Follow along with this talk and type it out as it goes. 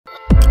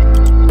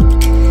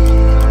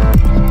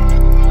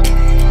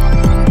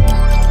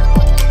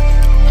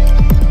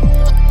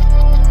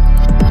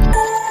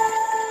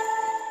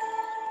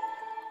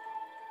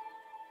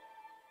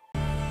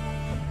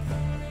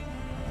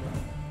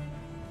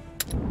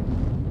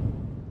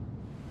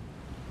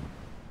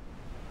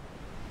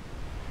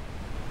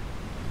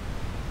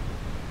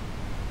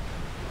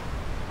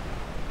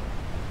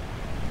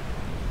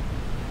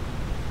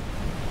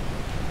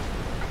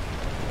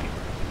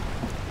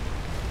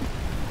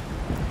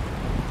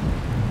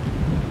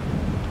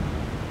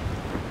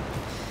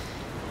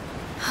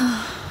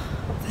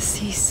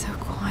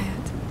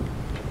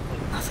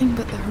Nothing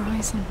but the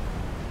horizon.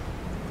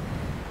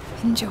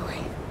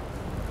 Enjoy.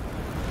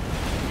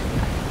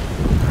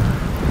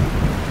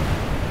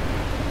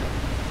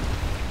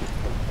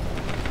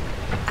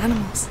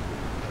 Animals.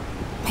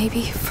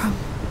 Maybe from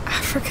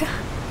Africa?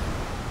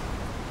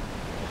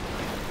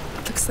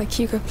 Looks like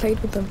Hugo played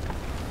with them.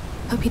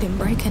 Hope he didn't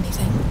break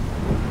anything.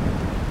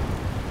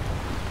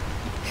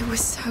 It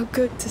was so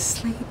good to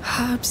sleep.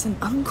 Herbs and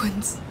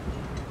unguents.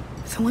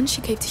 The one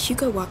she gave to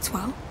Hugo worked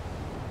well.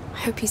 I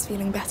hope he's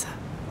feeling better.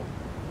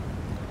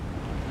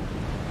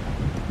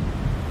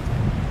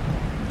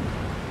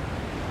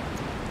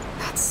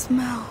 That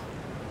smell.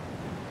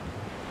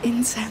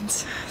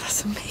 Incense.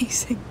 That's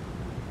amazing.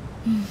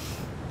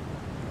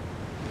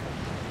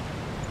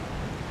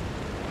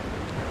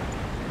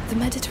 The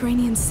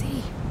Mediterranean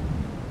Sea.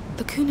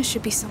 Lacuna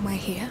should be somewhere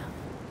here.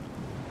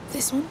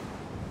 This one?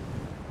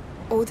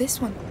 Or this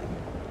one?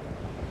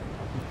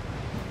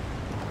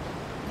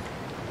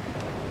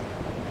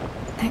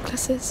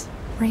 Necklaces,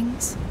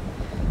 rings.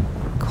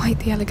 Quite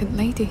the elegant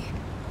lady.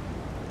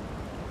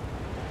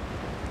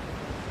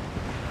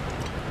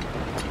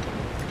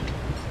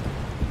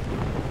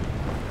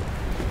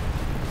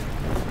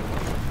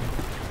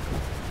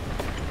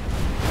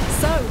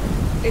 So,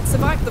 it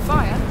survived the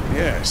fire?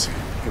 Yes,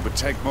 it would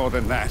take more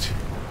than that.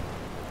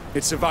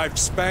 It survived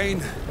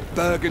Spain,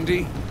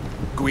 Burgundy,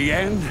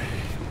 Guyenne.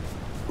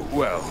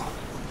 Well,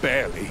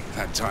 barely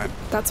that time.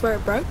 That's where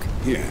it broke?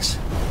 Yes.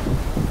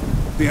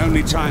 The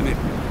only time it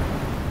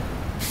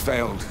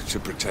failed to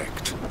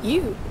protect.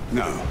 You?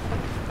 No.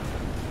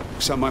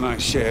 Someone I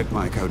shared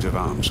my coat of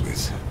arms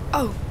with.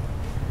 Oh.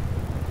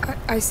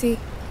 I see.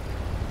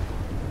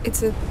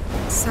 It's a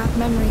sad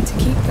memory to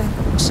keep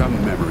then. Some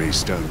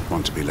memories don't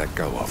want to be let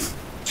go of,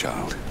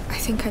 child. I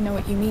think I know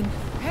what you mean.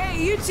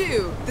 Hey, you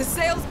two! The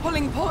sail's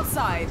pulling port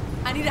side.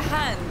 I need a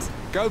hand.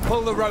 Go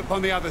pull the rope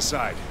on the other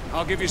side.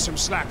 I'll give you some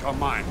slack on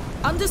mine.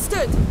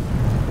 Understood.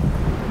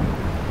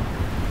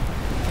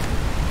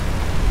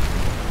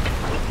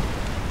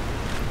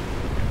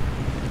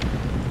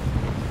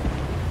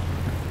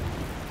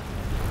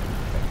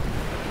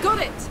 Got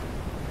it!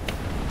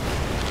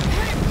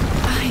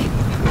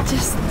 I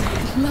just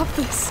love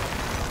this.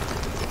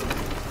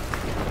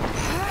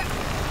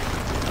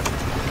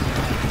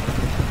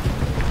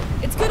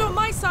 It's good on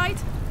my side.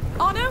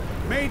 Arno?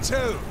 Me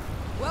too.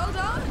 Well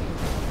done.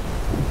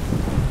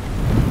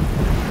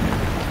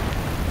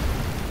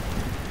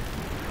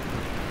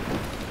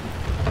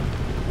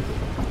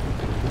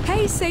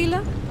 Hey,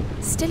 sailor.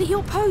 Still at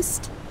your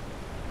post.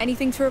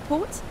 Anything to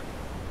report?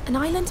 An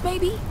island,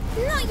 maybe?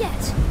 Not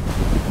yet.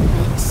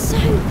 But it's so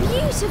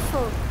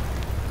beautiful.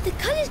 The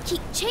colors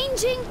keep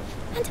changing,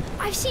 and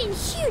I've seen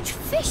huge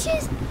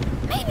fishes,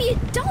 maybe a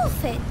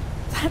dolphin.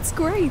 That's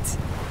great.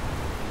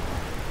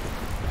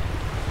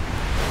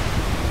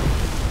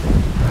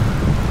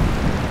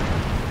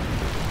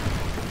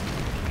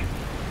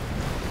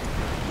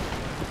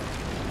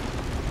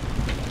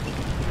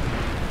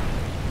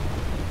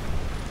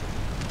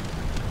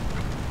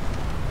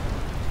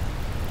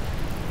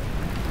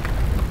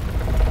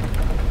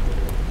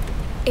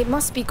 It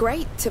must be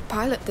great to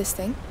pilot this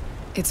thing.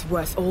 It's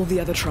worth all the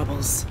other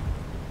troubles.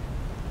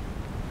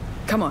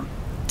 Come on,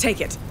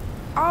 take it.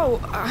 Oh,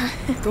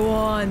 Go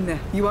on.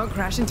 You won't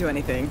crash into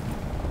anything.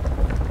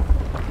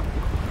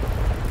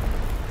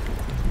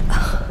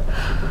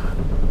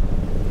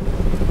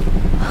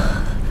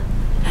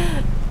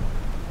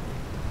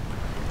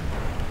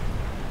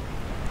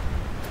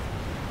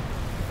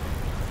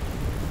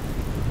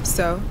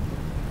 So?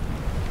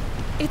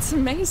 it's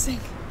amazing.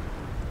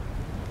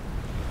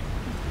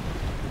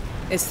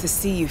 It's the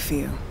sea you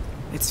feel.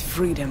 It's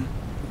freedom.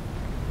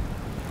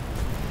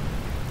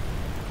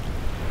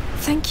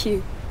 Thank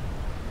you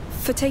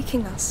for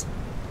taking us.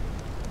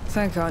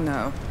 Thank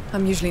Arno.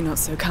 I'm usually not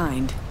so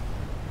kind.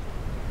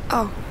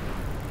 Oh,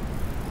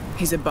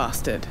 He's a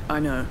bastard, I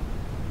know.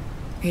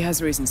 He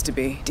has reasons to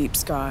be. Deep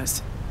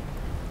scars.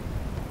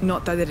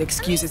 Not that it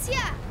excuses...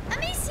 Amicia!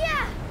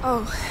 Amicia!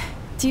 oh,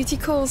 duty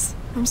calls.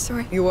 I'm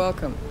sorry. You're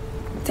welcome.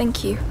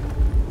 Thank you.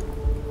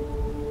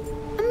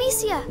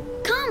 Amicia,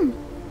 come!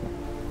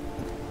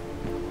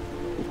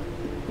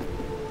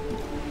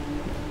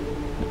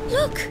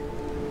 Look!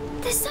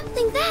 There's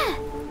something there!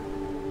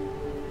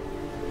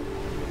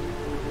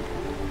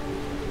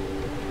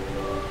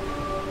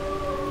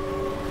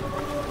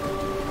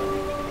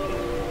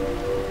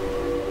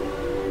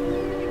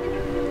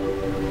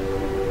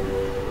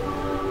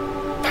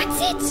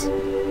 That's it!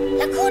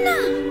 Lacuna!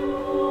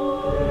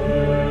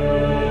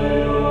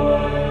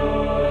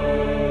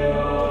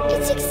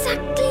 It's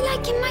exactly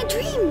like in my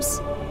dreams.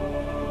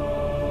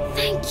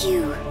 Thank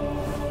you.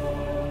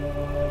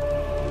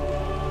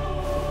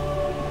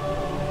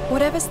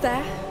 Whatever's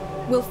there,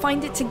 we'll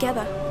find it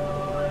together.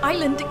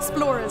 Island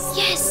explorers.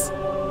 Yes!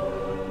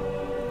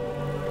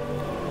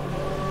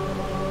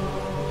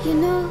 You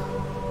know,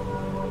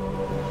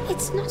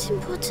 it's not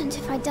important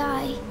if I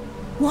die.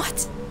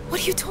 What?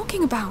 What are you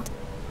talking about?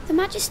 The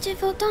Magister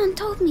Vaudan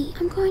told me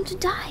I'm going to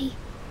die.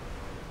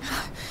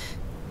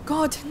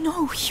 God,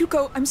 no,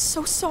 Hugo, I'm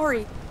so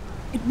sorry.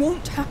 It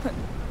won't happen.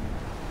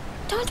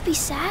 Don't be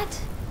sad.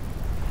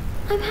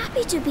 I'm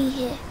happy to be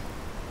here.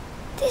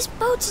 This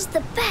boat is the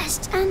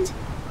best, and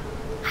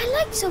I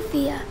like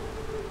Sophia.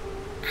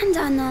 And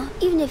Anna,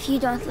 even if you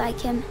don't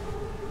like him.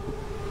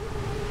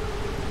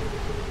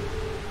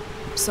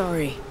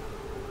 Sorry.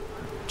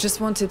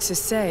 Just wanted to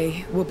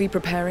say, we'll be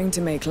preparing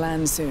to make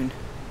land soon.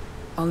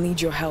 I'll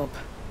need your help.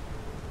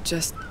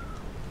 Just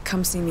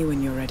come see me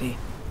when you're ready.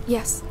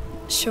 Yes,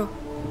 sure.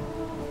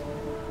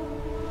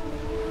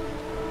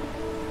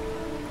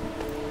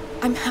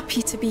 I'm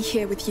happy to be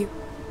here with you.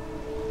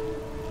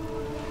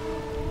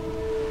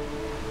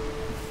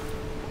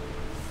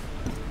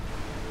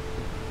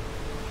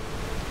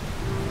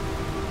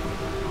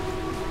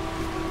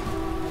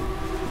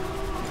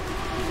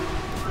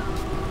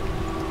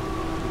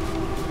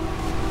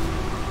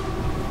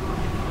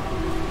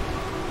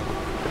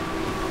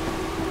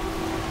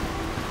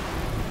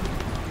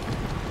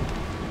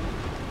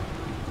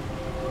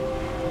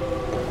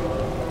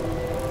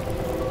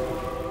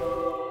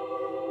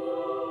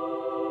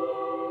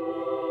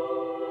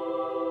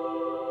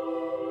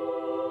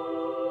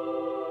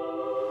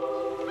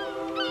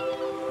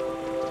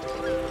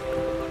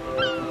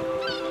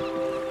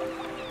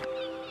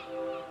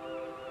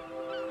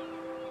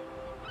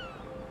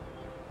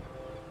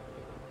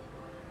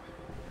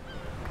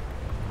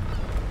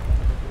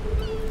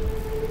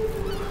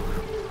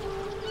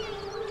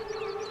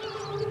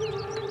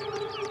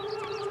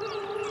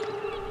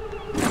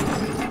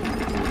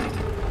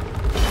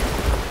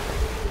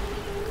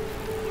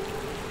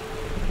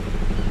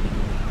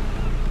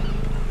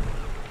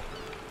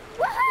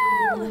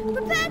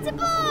 Prepare to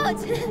board!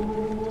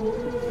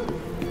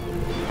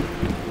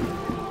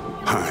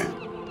 Hi.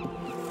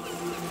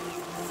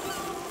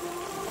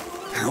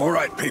 All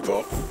right,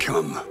 people,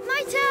 come.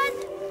 My turn!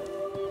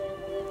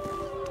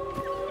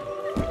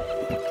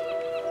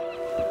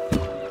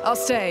 I'll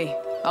stay.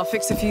 I'll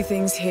fix a few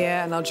things here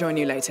and I'll join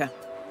you later.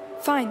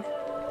 Fine.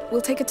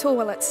 We'll take a tour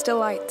while it's still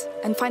light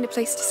and find a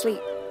place to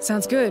sleep.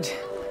 Sounds good.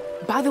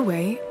 By the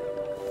way,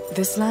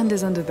 this land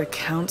is under the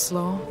Count's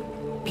law.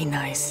 Be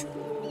nice.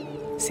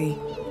 See?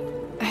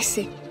 I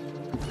see.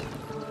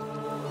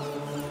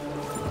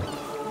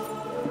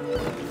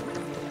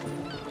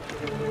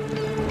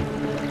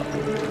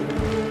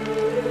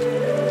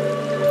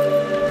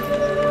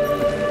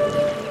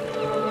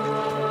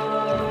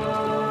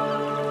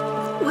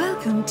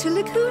 Welcome to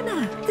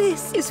Laguna.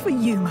 This is for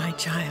you, my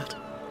child.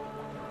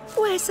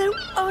 We're so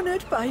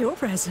honored by your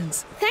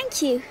presence.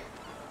 Thank you.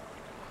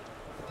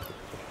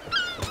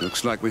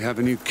 Looks like we have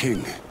a new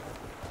king.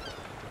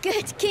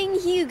 Good King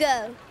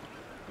Hugo.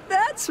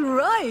 That's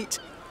right.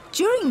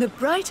 During the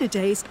brighter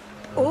days,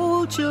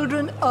 all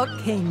children are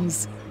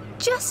kings.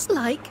 Just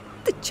like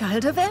the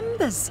Child of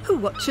Embers who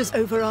watches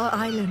over our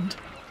island.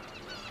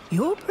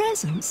 Your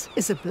presence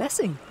is a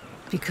blessing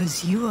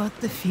because you are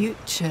the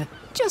future,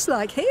 just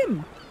like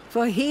him.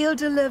 For he'll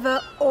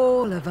deliver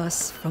all of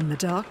us from the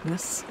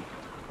darkness.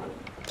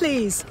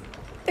 Please,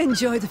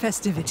 enjoy the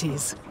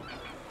festivities.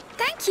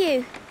 Thank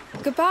you.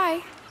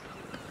 Goodbye.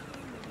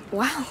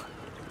 Wow.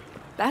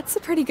 That's a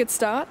pretty good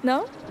start,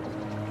 no?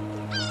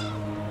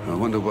 I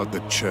wonder what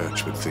the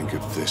church would think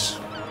of this.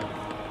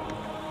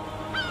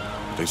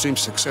 They seem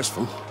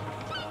successful.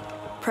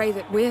 Pray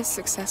that we're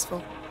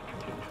successful.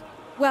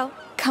 Well,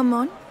 come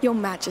on, Your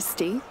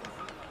Majesty.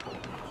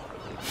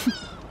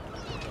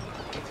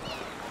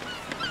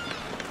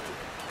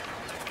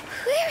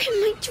 We're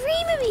in my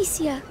dream,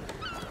 Amicia.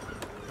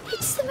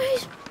 It's the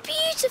most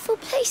beautiful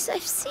place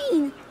I've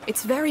seen.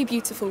 It's very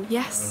beautiful,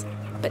 yes.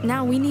 But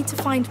now we need to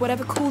find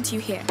whatever called you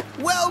here.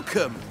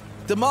 Welcome!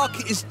 The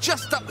market is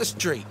just up the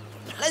street.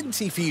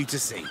 Plenty for you to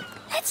see.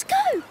 Let's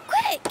go,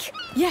 quick!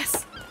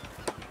 Yes.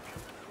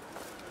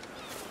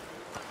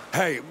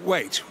 Hey,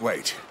 wait.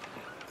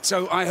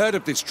 So I heard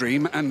of this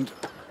dream and,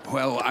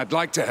 well, I'd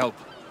like to help.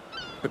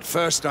 But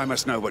first I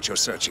must know what you're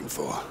searching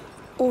for.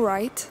 All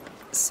right.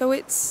 So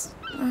it's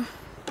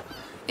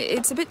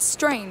a bit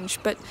strange,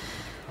 but...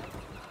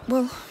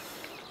 Well...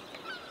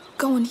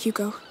 Go on,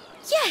 Hugo.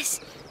 Yes!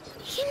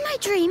 In my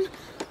dream,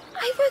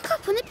 I woke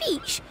up on a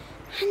beach,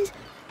 and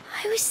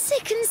I was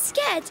sick and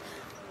scared.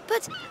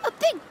 But a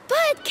big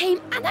bird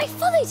came, and I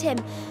followed him.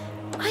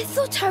 I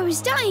thought I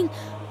was dying,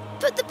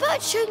 but the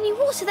bird showed me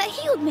water that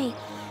healed me.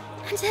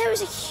 And there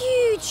was a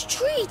huge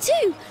tree,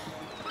 too.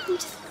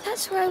 And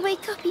that's where I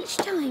wake up each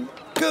time.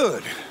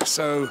 Good.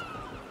 So,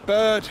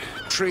 bird,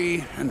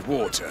 tree, and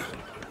water.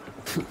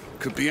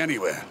 Could be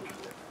anywhere.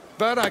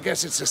 But I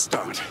guess it's a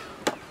start.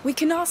 We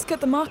can ask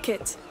at the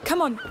market.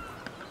 Come on.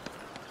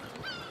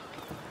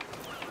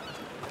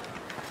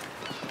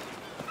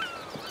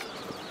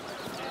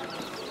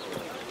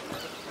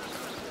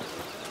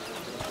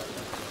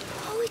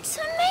 Oh, it's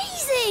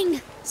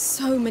amazing!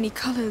 So many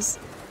colors.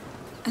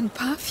 And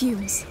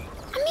perfumes.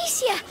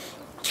 Amicia,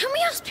 can we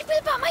ask people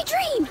about my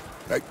dream?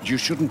 You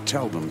shouldn't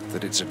tell them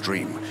that it's a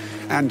dream.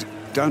 And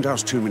don't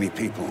ask too many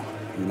people.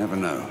 You never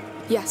know.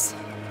 Yes.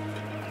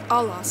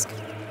 I'll ask.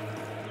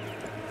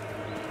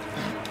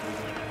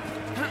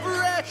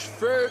 Fresh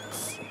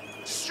fruits!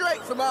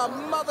 Straight from our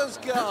mother's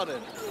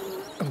garden.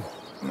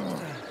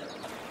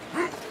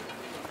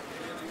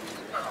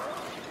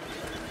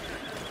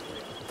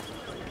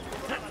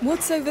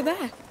 What's over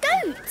there?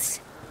 Goats!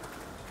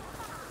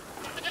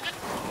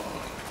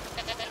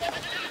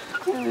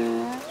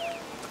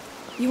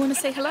 You want to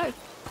say hello?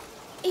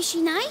 Is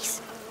she nice?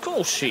 Of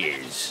course she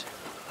is.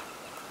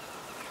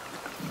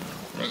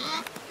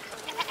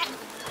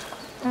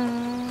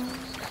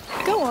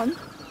 Go on.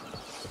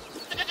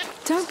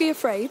 Don't be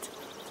afraid.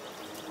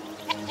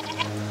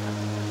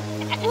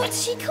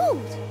 What's she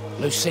called?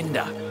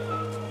 Lucinda.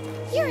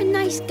 You're a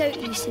nice goat,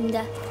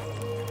 Lucinda.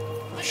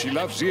 She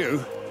loves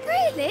you.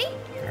 Really?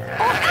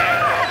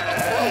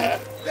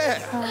 There.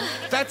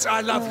 That's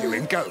I love you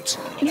in goat.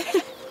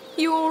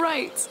 You all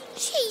right?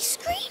 She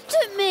screamed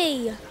at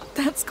me.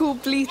 That's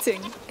called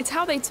bleating. It's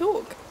how they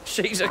talk.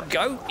 She's a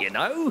goat, you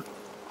know.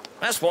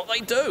 That's what they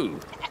do.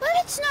 Well,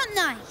 it's not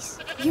nice.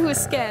 You were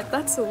scared,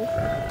 that's all.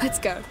 Let's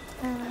go.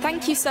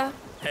 Thank you, sir.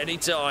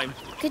 Anytime.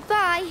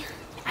 Goodbye.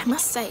 I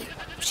must say,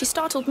 she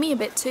startled me a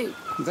bit too.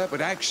 That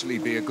would actually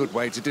be a good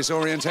way to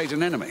disorientate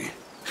an enemy.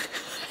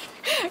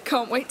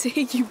 Can't wait to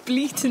hear you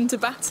bleat into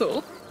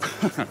battle.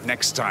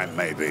 Next time,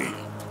 maybe.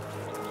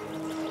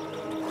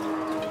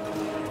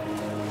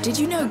 Did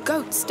you know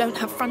goats don't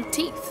have front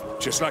teeth?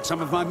 Just like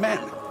some of my men.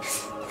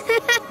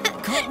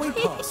 Can't we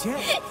pass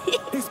yet?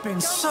 It's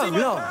been so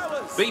long.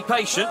 Be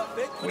patient.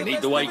 We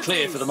need the way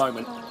clear for the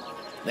moment.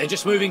 They're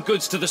just moving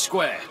goods to the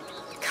square.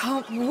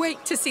 Can't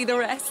wait to see the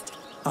rest.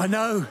 I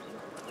know.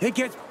 It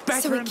gets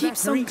better So it and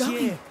keeps better on each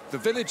going. year. The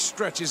village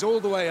stretches all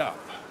the way up.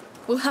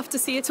 We'll have to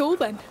see it all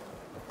then.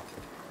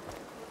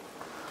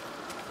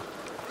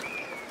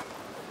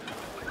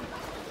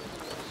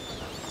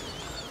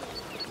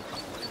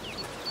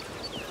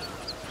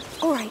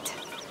 All right,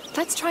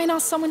 let's try and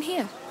ask someone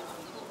here.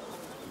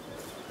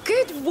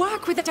 Good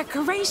work with the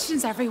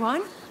decorations,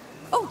 everyone.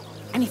 Oh,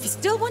 and if you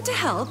still want to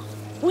help,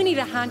 we need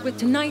a hand with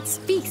tonight's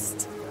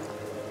feast.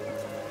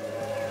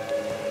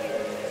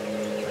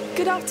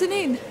 Good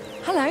afternoon.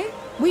 Hello.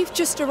 We've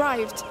just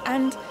arrived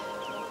and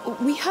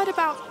we heard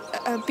about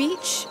a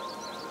beach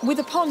with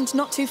a pond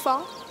not too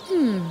far.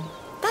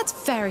 That's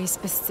very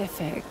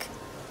specific.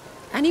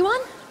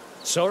 Anyone?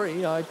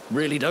 Sorry, I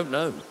really don't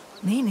know.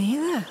 Me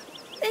neither.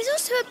 There's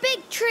also a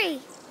big tree.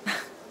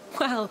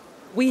 Well,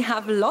 we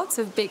have lots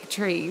of big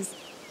trees.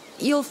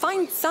 You'll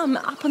find some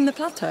up on the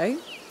plateau.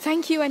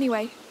 Thank you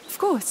anyway. Of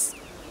course.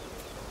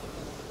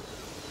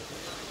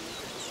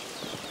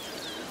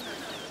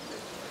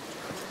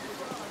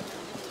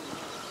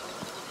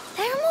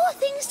 There are more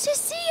things to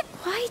see.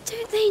 Why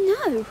don't they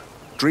know?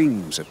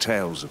 Dreams are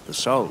tales of the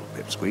soul,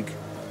 Pipsqueak.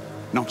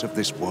 Not of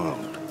this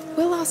world.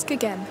 We'll ask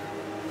again.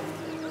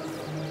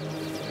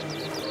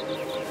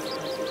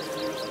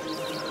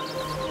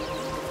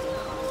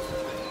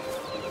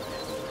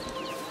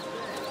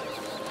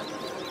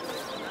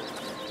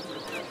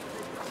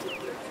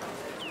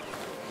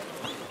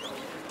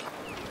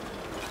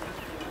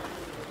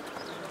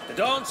 The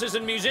dancers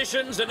and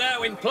musicians are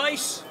now in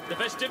place. The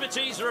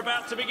festivities are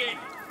about to begin.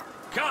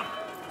 Come.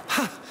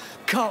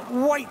 Can't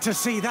wait to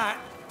see that.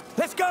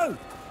 Let's go.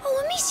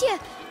 Oh, Amicia,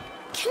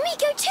 can we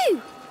go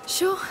too?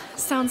 Sure,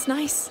 sounds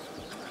nice.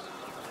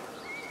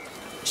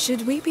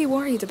 Should we be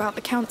worried about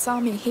the Count's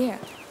army here?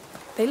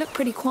 They look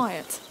pretty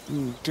quiet.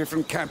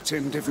 Different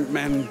captain, different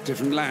men,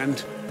 different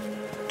land.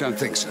 Don't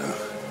think so.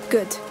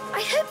 Good.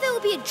 I hope there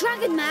will be a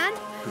dragon man.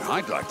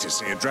 I'd like to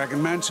see a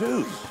dragon man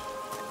too.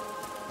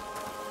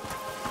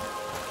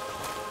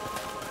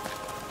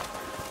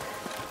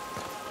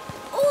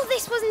 All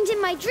this wasn't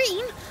in my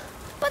dream,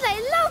 but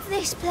I love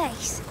this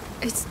place.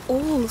 It's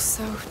all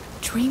so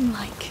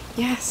dreamlike,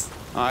 yes.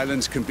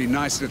 Islands can be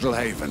nice little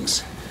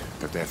havens,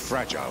 but they're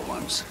fragile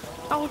ones.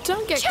 Oh,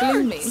 don't get Chance!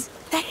 gloomy.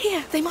 They're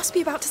here. They must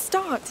be about to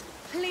start.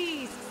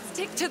 Please,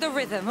 stick to the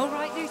rhythm, all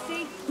right,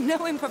 Lucy?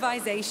 No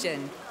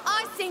improvisation.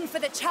 I sing for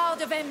the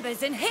Child of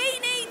Embers and he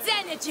needs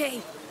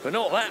energy. But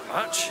not that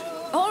much.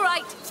 All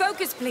right,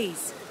 focus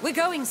please. We're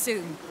going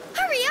soon.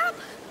 Hurry up!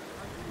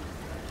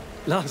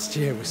 Last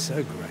year was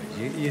so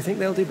great. You think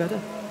they'll do better?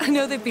 I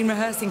know they've been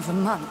rehearsing for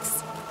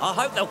months. I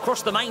hope they'll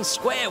cross the main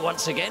square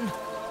once again.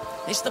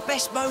 It's the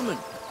best moment.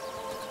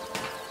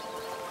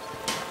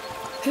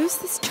 Who's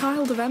this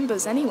Child of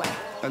Embers, anyway?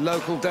 A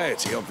local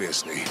deity,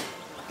 obviously.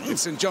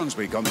 It's St. John's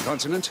Week on the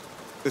continent.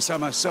 The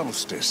summer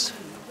solstice.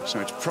 So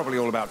it's probably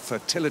all about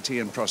fertility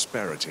and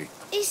prosperity.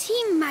 Is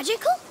he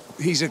magical?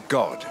 He's a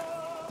god.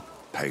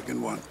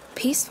 Pagan one.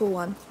 Peaceful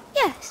one.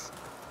 Yes.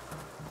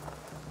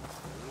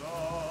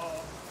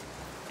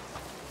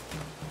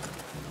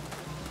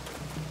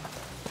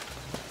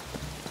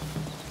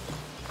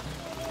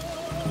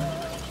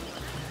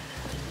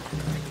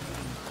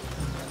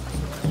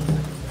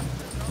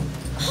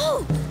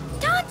 Oh,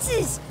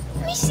 dancers!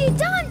 Amicia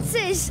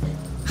dances!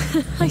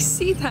 I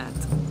see that.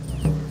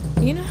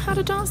 You know how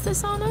to dance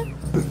this, Arno?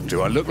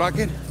 Do I look like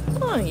it?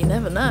 Oh, you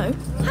never know.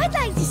 I'd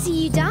like to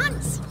see you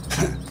dance.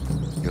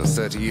 You're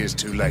 30 years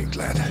too late,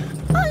 lad.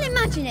 I'll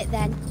imagine it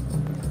then.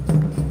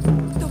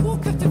 The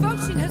walk of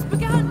devotion has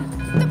begun.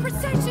 The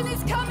procession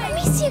is coming.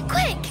 Amicia,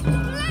 quick!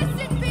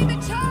 Blessed be the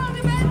Child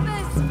of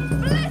Embers.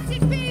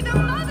 Blessed be the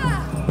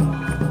Mother.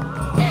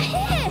 They're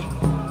here!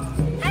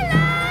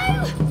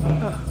 Hello!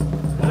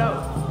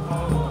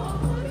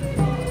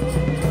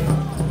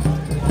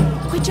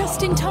 We're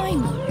just in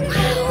time.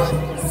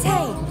 Wow!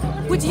 Say,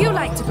 would you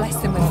like to bless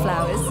them with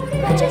flowers?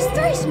 I just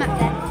throw some at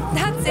them.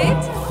 That's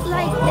it?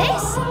 Like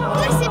this?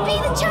 Blessed be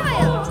the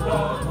child!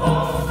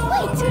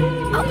 Wait,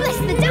 I'll bless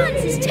the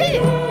dancers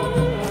too!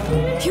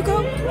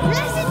 Hugo!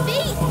 Blessed be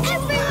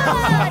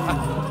everyone!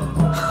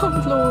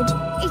 Oh, Lord.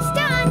 It's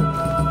done!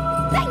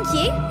 Thank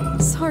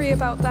you! Sorry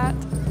about that.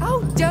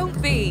 Oh,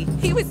 don't be.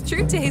 He was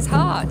true to his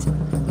heart.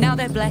 Now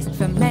they're blessed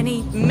for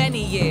many,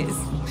 many years.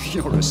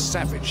 You're a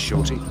savage,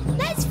 Shorty.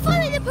 Let's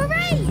follow the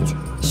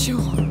parade! Sure.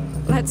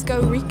 Let's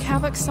go wreak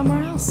havoc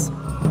somewhere else.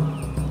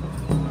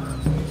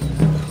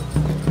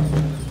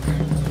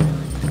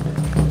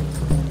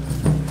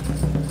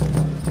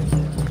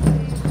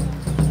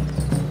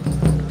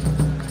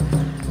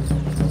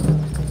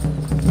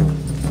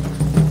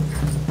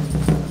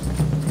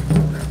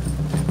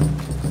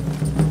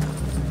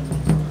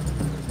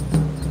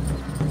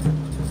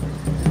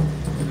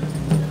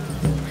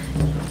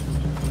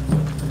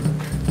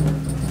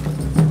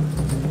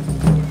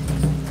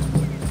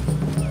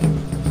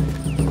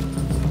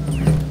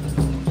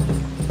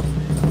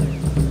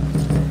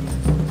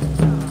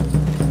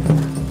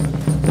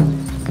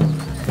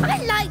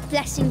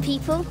 Blessing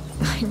people.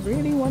 I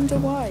really wonder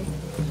why.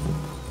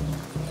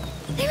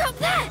 They're up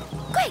there!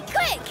 Quick,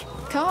 quick!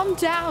 Calm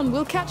down,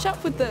 we'll catch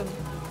up with them.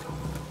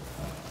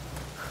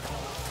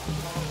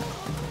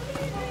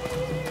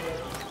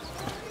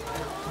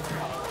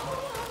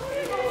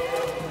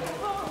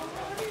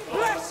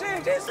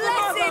 Blessed is the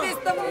Blessed mother! is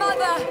the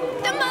mother!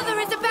 The mother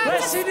is about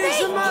Blessed to speak! is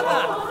the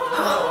mother!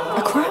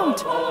 A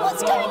crowd.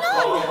 What's going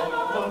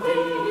on?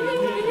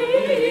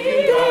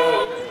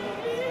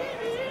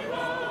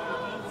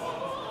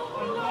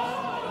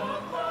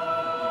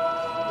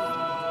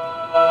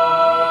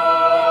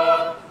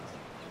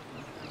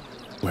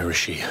 Where is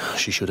she?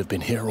 She should have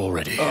been here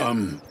already.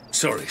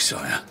 Sorry,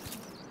 sire.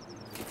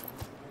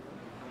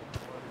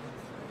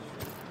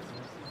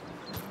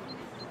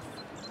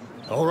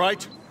 All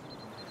right?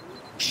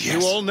 Yes.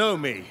 You all know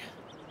me.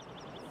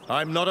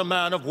 I'm not a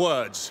man of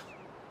words.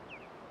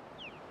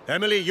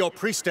 Emily, your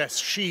priestess,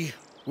 she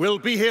will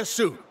be here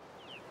soon.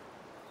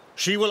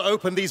 She will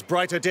open these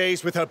brighter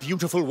days with her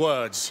beautiful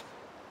words.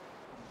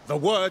 The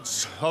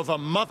words of a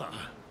mother.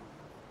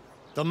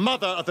 The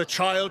mother of the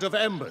child of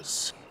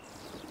embers.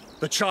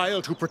 The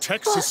child who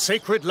protects his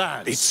sacred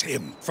lands. It's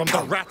him. From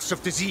the rats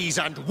of disease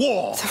and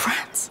war. The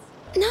rats.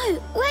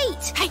 No,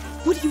 wait! Hey,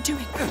 what are you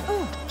doing?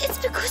 It's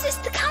because it's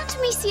the Count,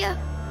 Amicia.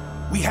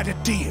 We had a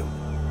deal.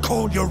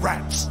 Call your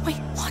rats. Wait,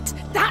 what?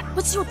 That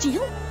was your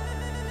deal?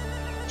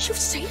 You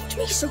saved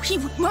me so he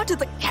would murder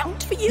the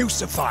Count for you? You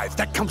survived.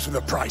 That comes with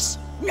a price.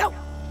 No!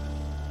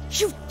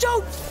 You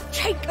don't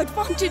take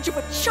advantage of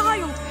a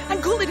child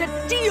and call it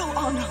a deal,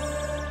 Anna!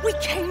 We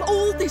came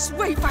all this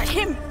way for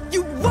him!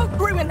 You won't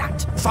ruin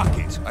that! Fuck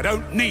it. I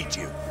don't need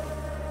you.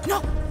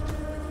 No!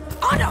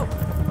 Anna!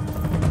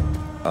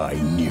 I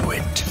knew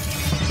it.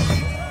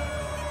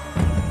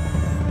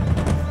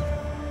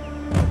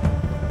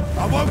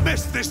 I won't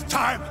miss this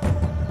time!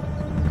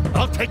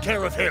 I'll take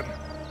care of him.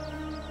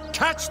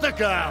 Catch the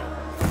girl!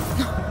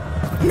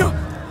 No!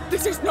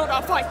 This is not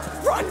our fight!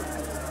 Run!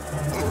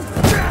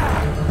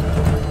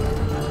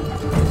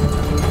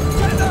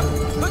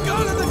 The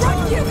girl in the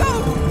Run, Hugo!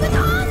 But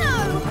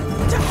Arno!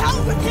 To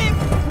hell with him!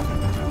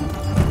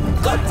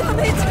 God damn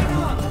it!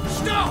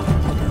 Stop!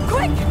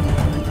 Quick!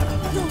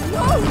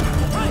 No!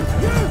 Hey,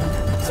 you!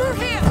 Through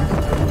here!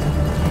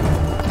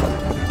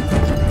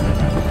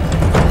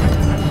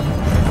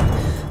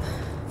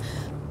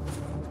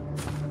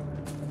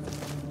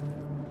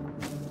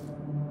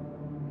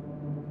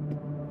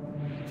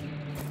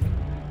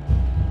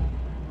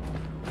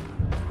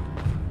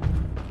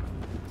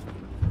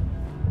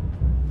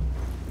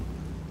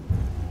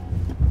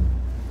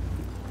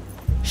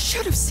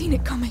 Should have seen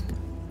it coming.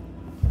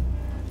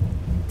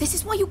 This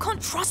is why you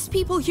can't trust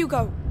people,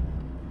 Hugo.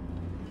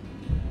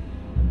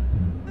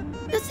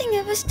 Nothing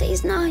ever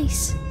stays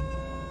nice.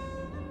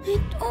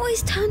 It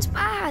always turns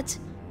bad.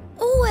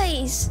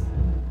 Always.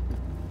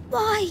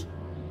 Why?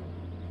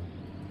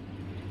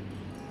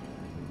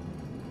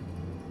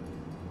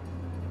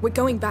 We're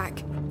going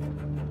back.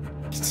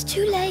 It's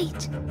too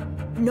late.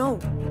 No.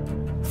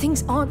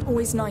 Things aren't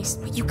always nice,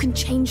 but you can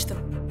change them.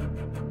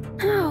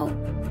 How?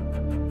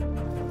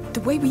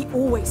 The way we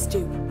always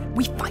do.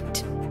 We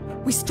fight.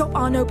 We stop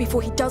Arno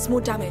before he does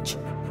more damage.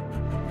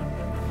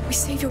 We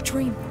save your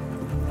dream.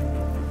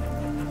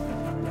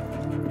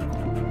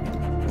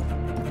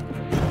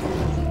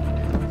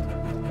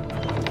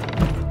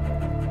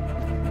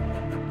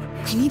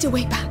 We need a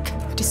way back.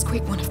 A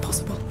discreet one if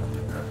possible.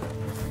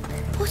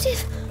 What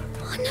if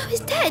Arno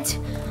is dead?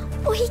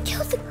 Or he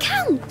killed the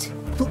Count?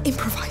 We'll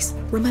improvise,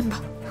 remember?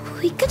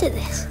 Are we good at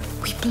this?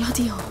 We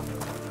bloody are.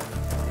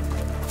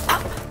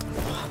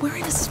 We're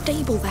in a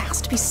stable. There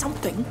has to be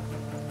something.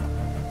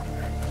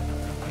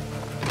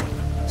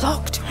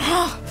 Locked.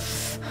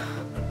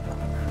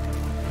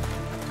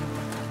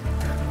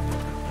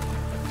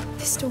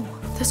 This door.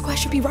 The square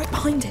should be right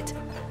behind it.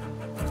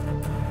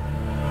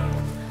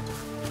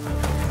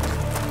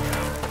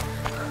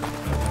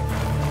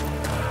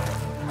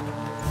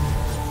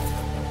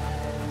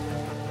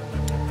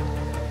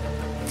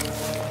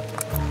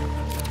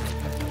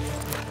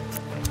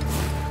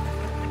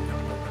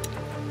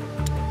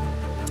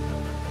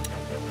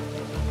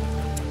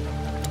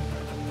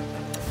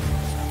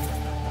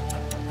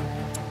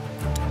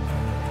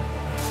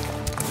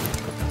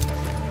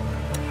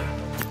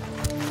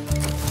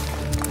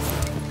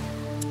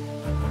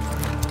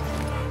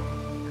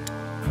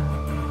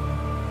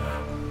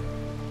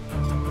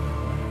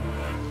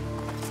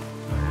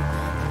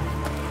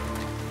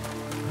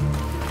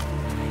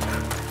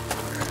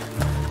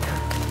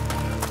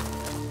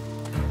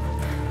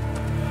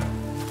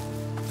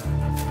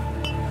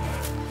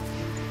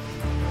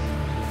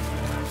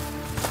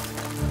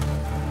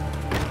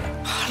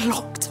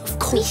 locked, of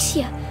course.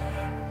 Alicia,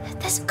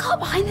 there's a cart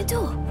behind the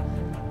door.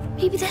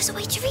 Maybe there's a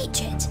way to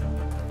reach it.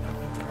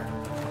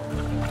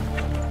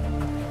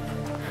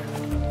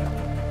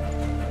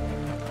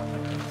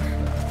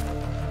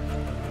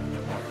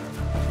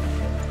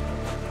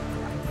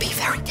 Be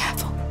very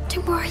careful.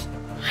 Don't worry,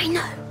 I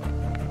know.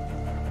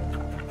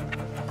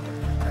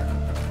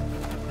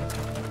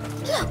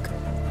 Look,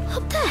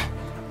 up there.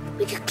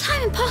 We could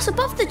climb and pass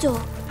above the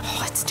door.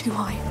 Oh, it's too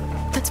high.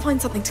 Let's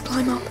find something to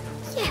climb up.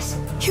 Yes.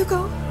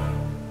 Hugo.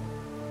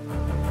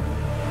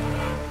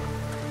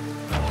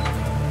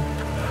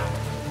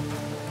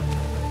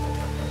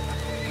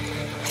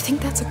 I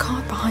think that's a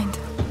cart behind.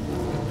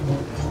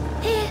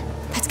 Here.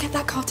 Let's get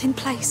that cart in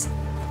place.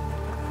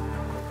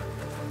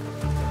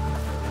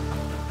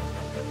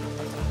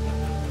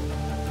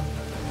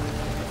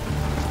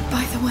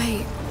 By the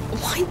way,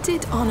 why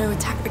did Arno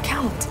attack the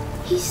Count?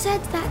 He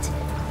said that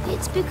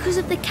it's because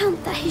of the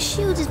Count that his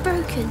shield is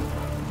broken.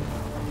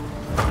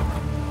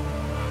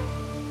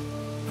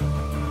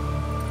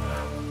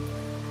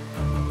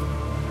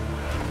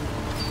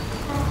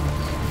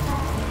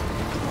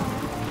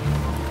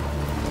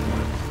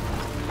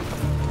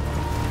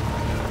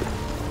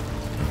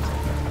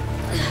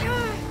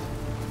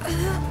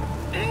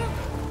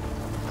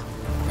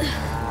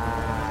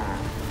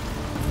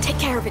 Take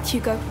care of it,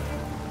 Hugo.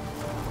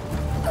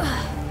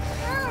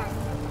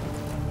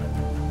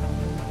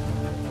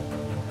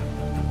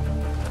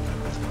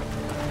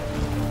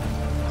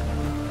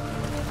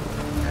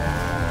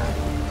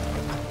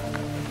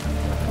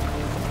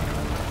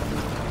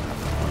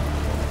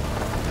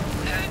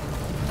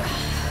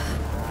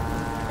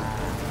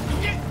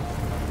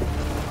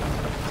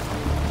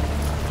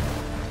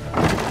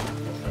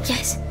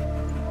 Yes.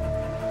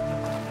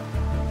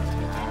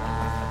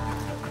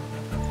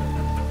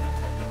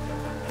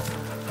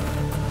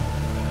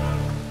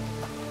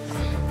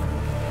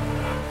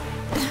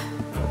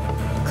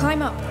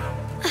 Climb up.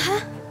 Uh-huh.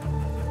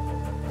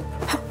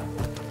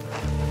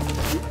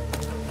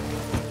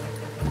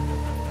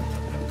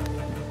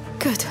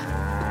 Good.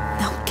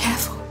 Now,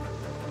 careful.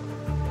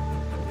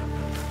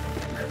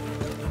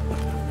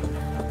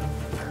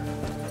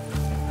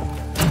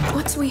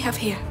 What do we have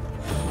here?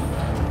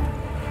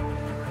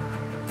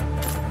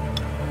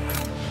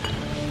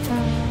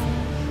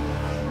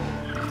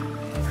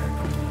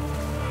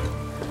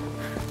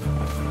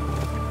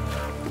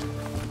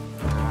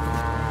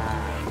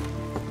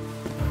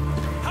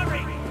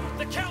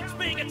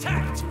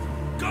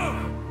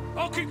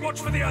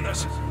 Watch for the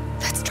others.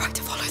 Let's try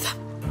to follow them.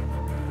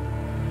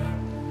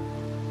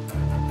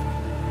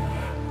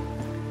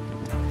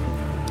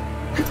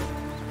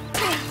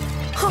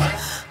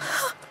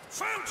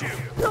 Found you!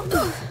 No.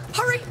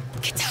 Hurry!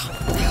 Get down!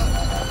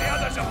 The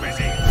others are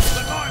busy,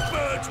 but my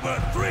birds were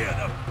 3 of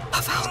them.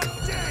 A falcon.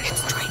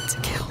 It's trained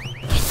to kill.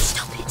 Can you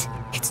stop it?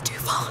 It's too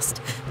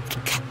fast.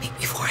 Get me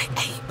before I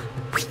aim.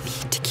 We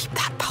need to keep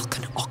that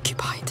falcon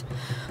occupied.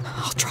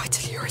 I'll try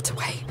to lure it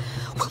away.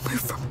 We'll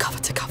move from cover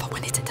to cover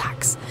when it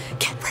attacks.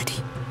 Get ready.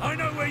 I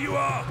know where you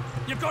are.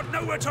 You've got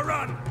nowhere to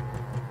run.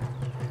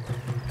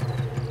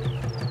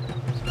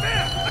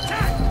 There!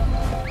 Attack!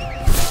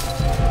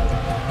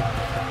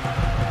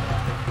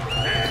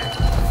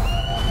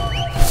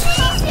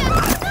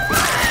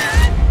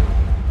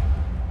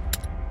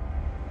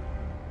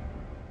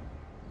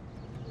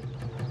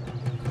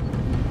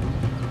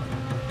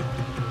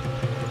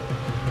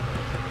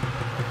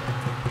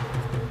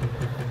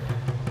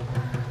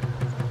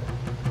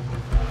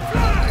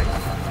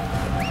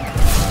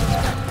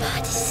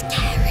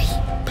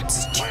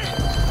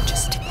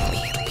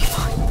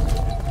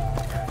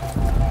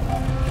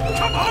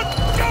 Come on,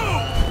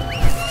 go!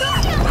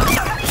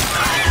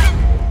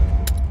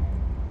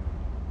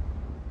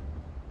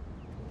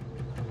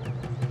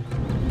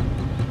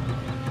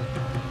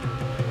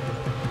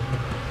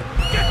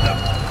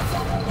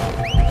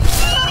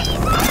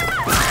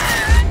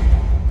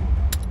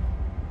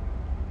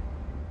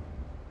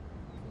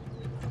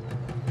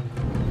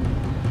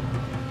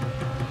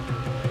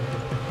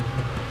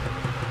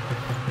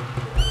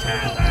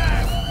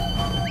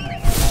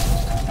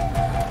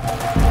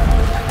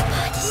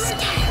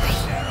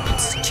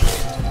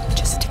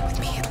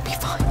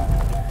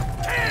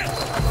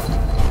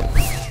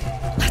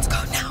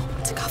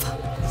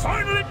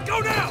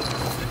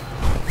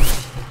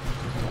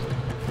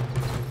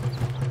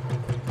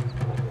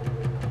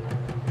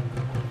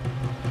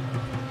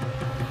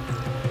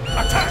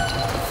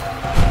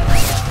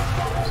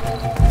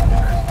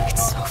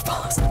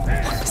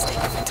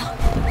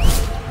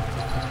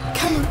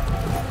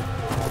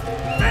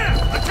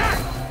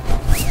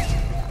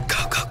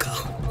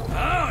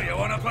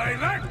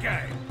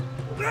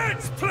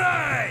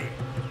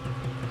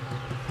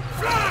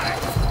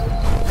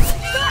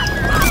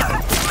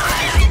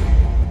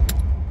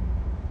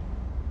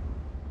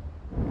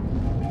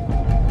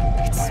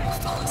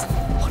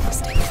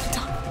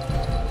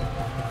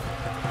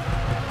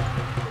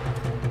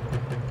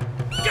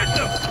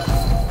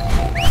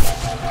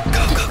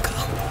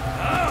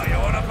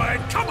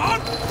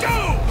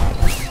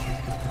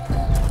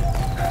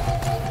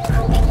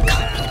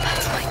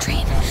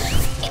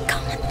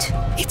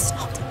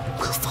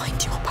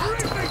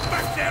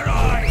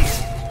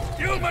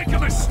 make a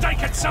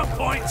mistake at some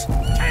point!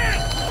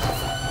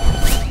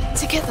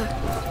 Together.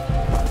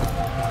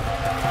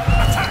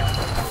 Attack!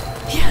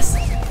 Yes,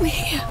 we're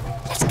here.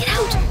 Let's get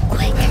out,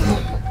 quick!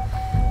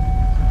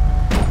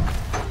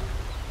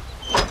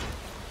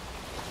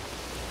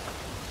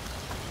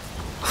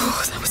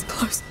 Oh, that was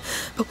close.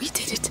 But we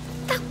did it.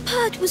 That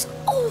bird was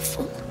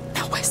awful.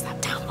 Now where's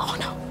that damn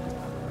Arno?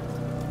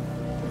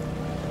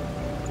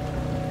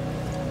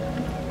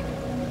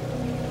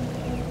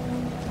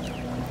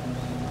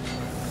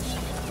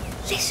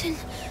 Listen.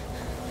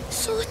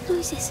 Sword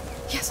noises.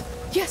 Yes,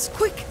 yes,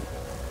 quick!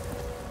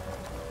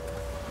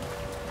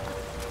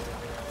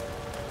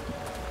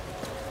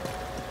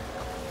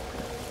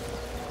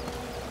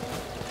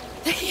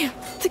 They're here.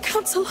 The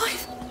Count's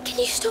alive. Can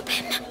you stop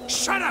him?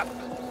 Shut up!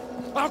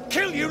 I'll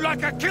kill you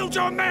like I killed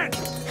your men!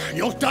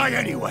 You'll die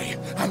anyway.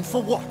 And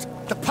for what?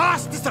 The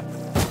past is the...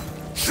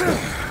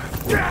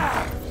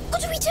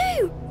 What do we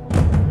do?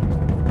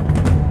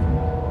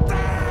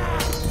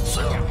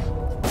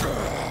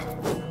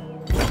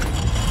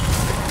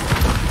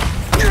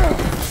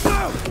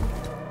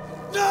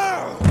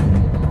 No!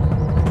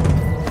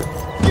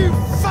 You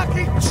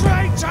fucking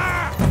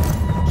traitor!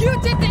 You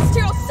did this to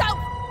yourself!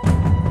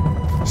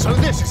 So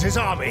this is his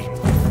army?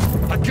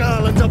 A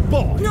girl and a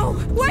boy? No,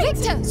 wait!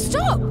 Victor,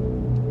 stop!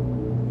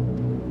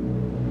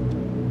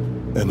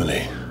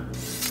 Emily.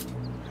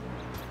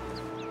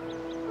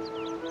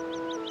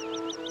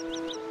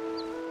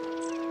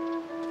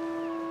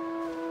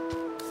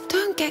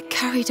 Don't get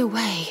carried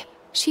away.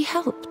 She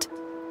helped.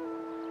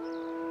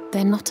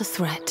 They're not a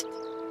threat.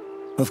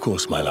 Of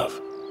course, my love.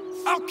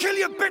 I'll kill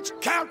you, bitch,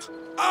 Count!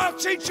 I'll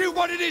teach you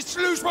what it is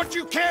to lose what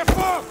you care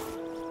for!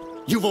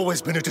 You've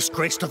always been a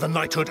disgrace to the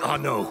knighthood,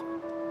 Arnaud.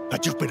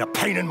 But you've been a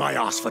pain in my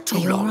ass for too Are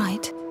you long. all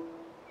right?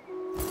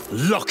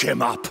 Lock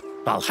him up.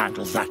 I'll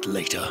handle that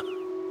later.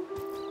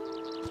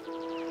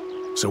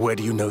 So where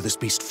do you know this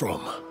beast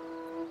from?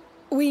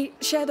 We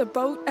shared a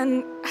boat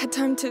and had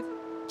time to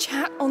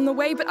chat on the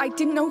way, but I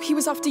didn't know he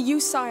was after you,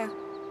 sire.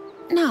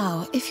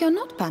 Now, if you're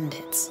not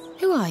bandits,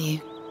 who are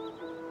you?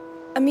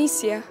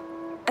 Amicia.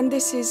 And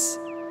this is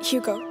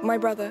Hugo, my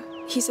brother.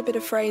 He's a bit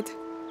afraid.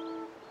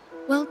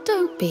 Well,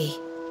 don't be.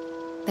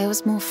 There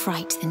was more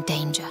fright than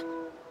danger.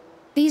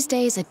 These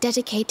days are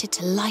dedicated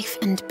to life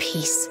and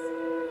peace.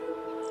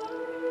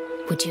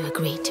 Would you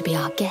agree to be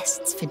our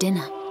guests for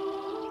dinner?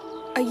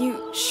 Are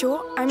you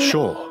sure? I mean...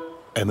 Sure.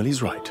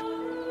 Emily's right.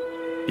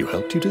 You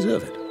helped, you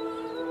deserve it.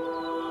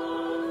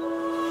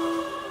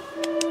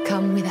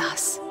 Come with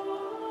us.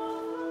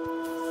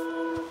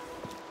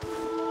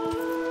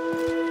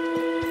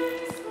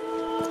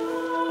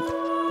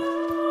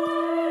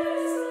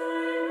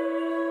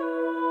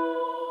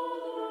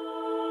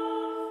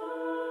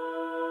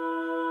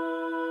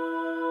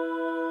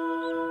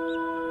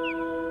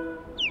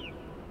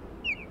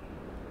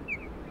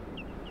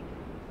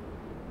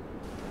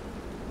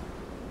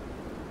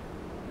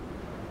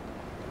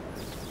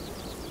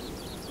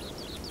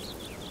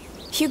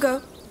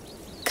 Hugo,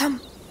 come.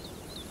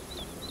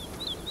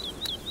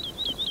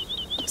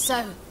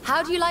 So,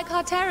 how do you like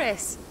our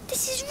terrace?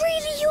 This is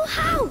really your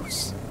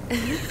house.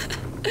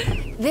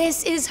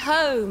 This is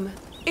home.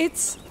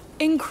 It's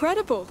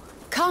incredible.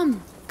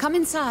 Come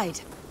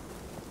inside.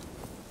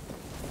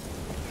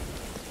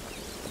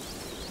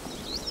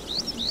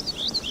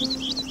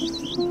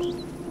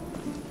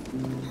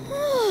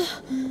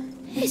 Oh,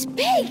 it's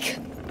big.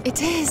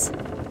 It is.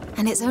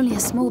 And it's only a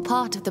small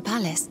part of the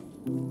palace.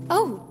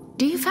 Oh,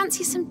 do you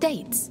fancy some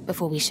dates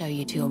before we show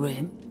you to your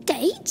room?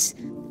 Dates?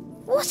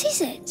 What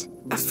is it?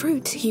 A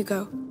fruit,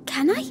 Hugo.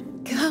 Can I?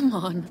 Come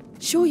on.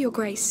 Sure, Your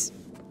Grace.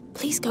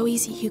 Please go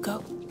easy,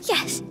 Hugo.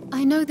 Yes.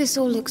 I know this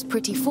all looks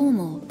pretty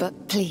formal,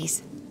 but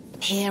please.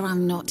 Here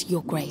I'm not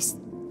Your Grace.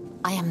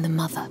 I am the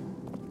mother.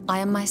 I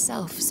am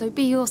myself, so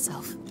be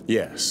yourself.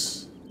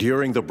 Yes.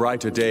 During the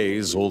brighter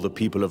days, all the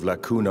people of La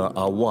Cuna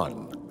are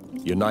one,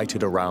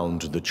 united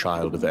around the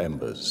Child of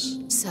Embers.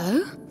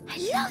 So? I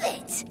love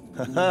it.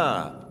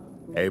 Haha.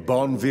 A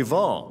bon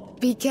vivant.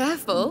 Be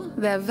careful,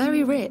 they're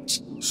very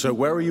rich. So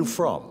where are you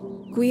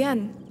from?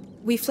 Guyenne.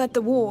 We fled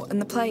the war and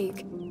the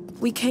plague.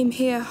 We came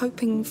here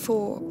hoping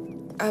for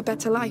a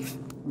better life.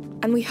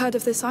 And we heard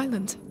of this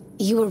island.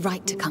 You were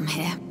right to come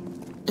here.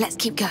 Let's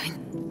keep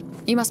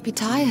going. You must be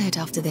tired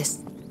after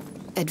this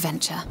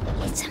adventure.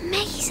 It's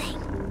amazing.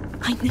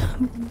 I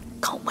know.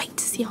 Can't wait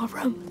to see our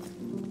room.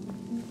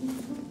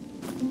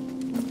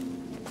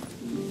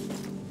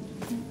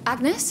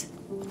 Agnes,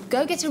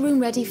 go get a room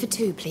ready for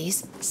two,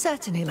 please.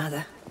 Certainly,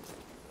 Mother.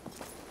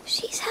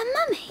 She's her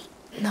mummy.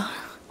 No,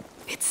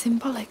 it's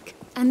symbolic.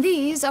 And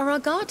these are our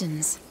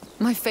gardens.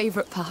 My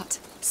favorite part.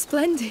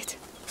 Splendid.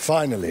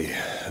 Finally,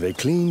 they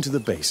cleaned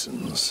the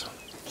basins.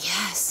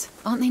 Yes,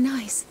 aren't they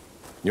nice?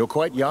 You're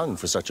quite young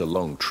for such a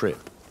long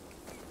trip.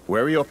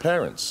 Where are your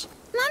parents?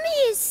 Mummy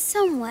is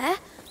somewhere,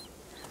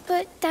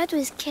 but Dad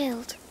was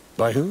killed.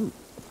 By who?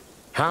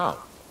 How?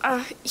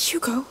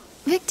 Hugo.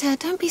 Victor,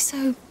 don't be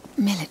so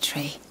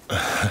military.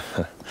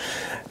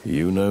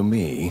 You know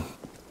me.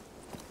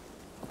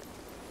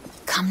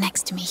 Come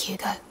next to me,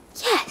 Hugo.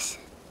 Yes.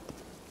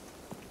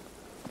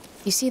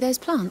 You see those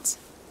plants?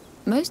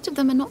 Most of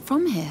them are not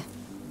from here,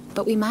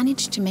 but we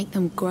managed to make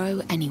them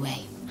grow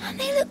anyway. And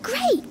they look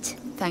great.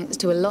 Thanks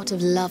to a lot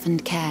of love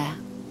and care.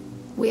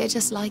 We are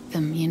just like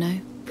them, you know?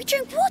 We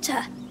drink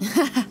water.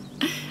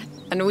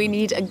 And we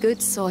need a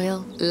good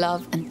soil,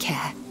 love and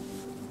care.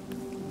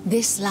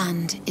 This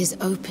land is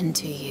open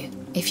to you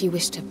if you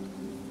wish to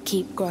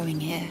keep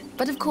growing here.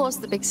 But of course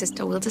the big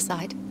sister will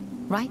decide.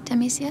 Right,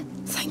 Amicia?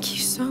 Thank you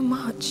so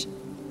much.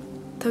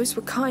 Those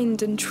were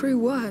kind and true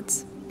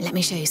words. Let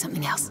me show you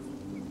something else.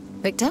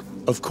 Victor?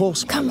 Of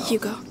course, Come,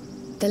 Hugo.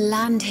 The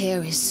land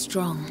here is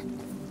strong.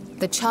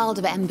 The Child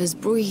of Embers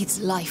breathes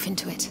life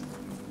into it.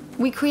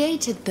 We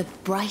created the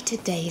brighter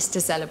days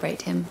to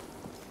celebrate him,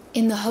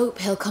 in the hope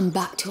he'll come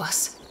back to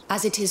us,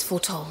 as it is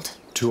foretold.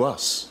 To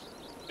us,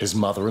 his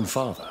mother and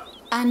father.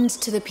 And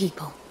to the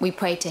people. We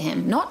pray to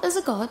him, not as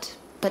a god,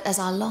 but as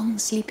our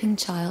long-sleeping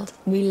child.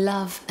 We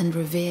love and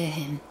revere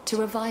him, to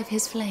revive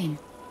his flame.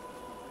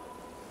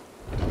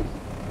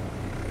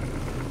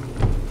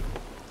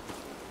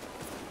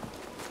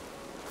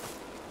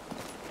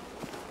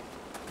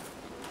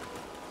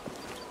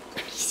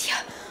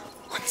 Amicia,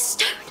 on the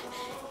stone.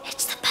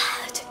 It's the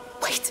bird.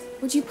 Wait,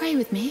 would you pray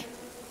with me?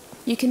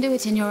 You can do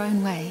it in your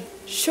own way.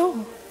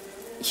 Sure.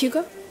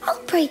 Hugo? I'll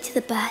pray to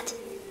the bird.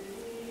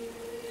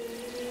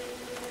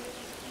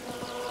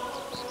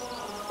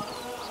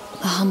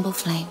 A humble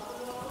flame,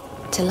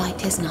 to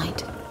light his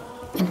night.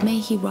 And may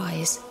he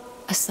rise,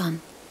 a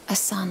sun,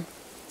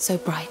 so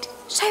bright.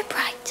 So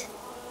bright.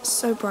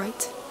 So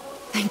bright.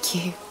 Thank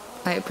you.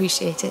 I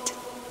appreciate it.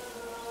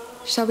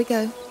 Shall we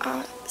go?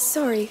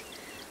 Sorry,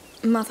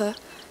 Mother.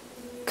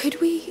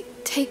 Could we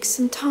take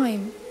some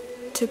time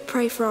to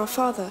pray for our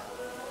father?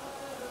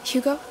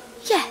 Hugo?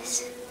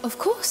 Yes. Of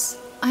course.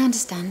 I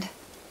understand.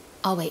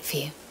 I'll wait for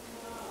you.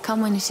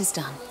 Come when it is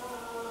done.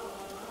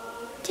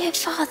 Dear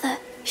Father.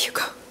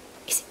 Hugo,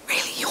 is it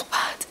really your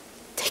bird?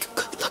 Take a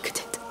good look at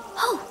it.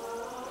 Oh,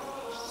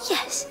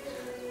 yes.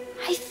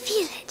 I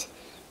feel it.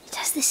 It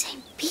has the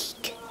same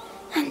beak.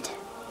 And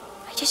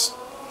I just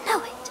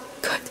know it.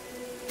 Good.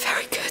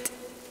 Very good.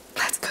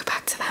 Let's go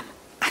back to them.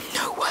 And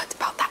no word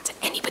about that to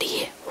anybody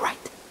here, right?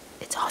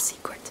 It's our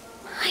secret.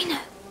 I know.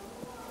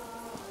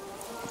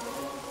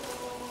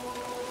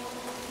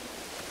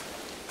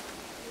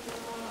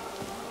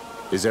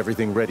 Is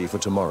everything ready for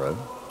tomorrow?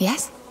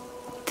 Yes.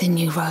 The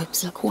new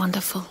robes look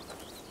wonderful.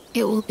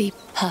 It will be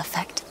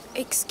perfect.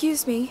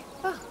 Excuse me.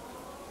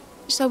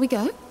 Shall we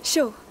go?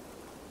 Sure.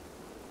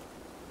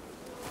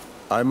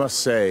 I must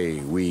say,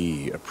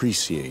 we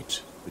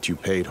appreciate that you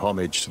paid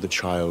homage to the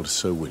child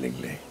so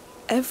willingly.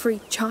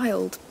 Every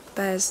child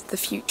bears the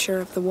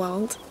future of the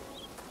world.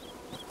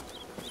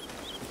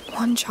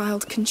 One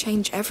child can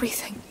change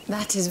everything.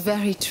 That is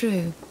very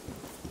true.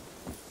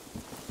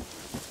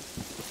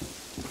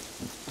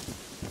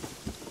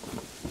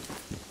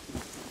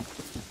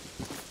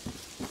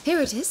 Here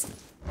it is.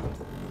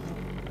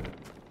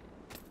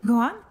 Go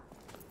on.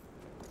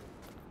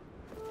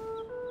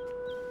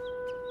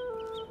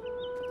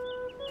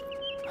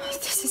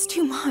 This is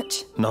too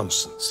much.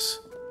 Nonsense.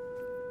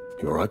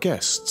 You're our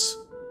guests.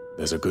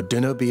 There's a good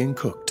dinner being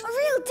cooked. A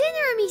real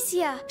dinner,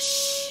 Amicia.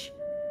 Shh.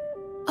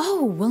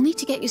 Oh, we'll need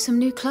to get you some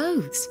new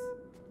clothes.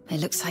 It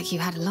looks like you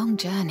had a long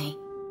journey.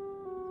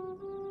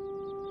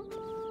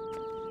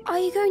 Are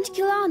you going to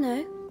kill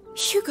Arno?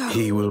 Hugo.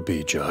 He will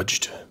be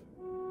judged.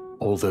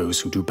 All those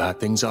who do bad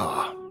things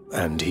are,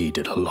 and he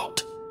did a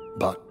lot.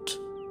 But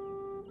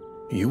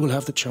you will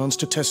have the chance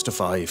to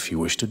testify if you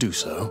wish to do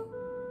so.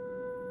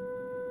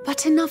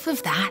 But enough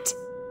of that.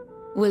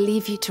 We'll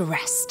leave you to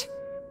rest.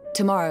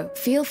 Tomorrow,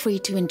 feel free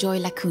to enjoy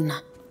La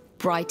Cuna.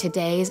 Brighter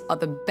days are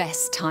the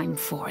best time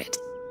for it.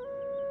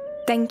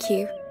 Thank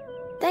you.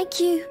 Thank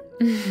you.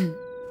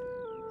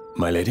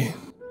 My lady?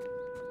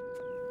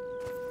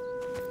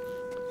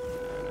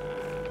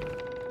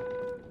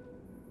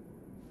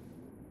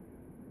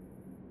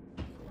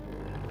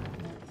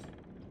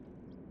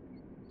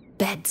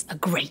 Beds are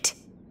great.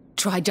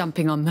 Try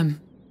jumping on them.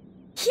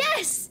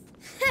 Yes!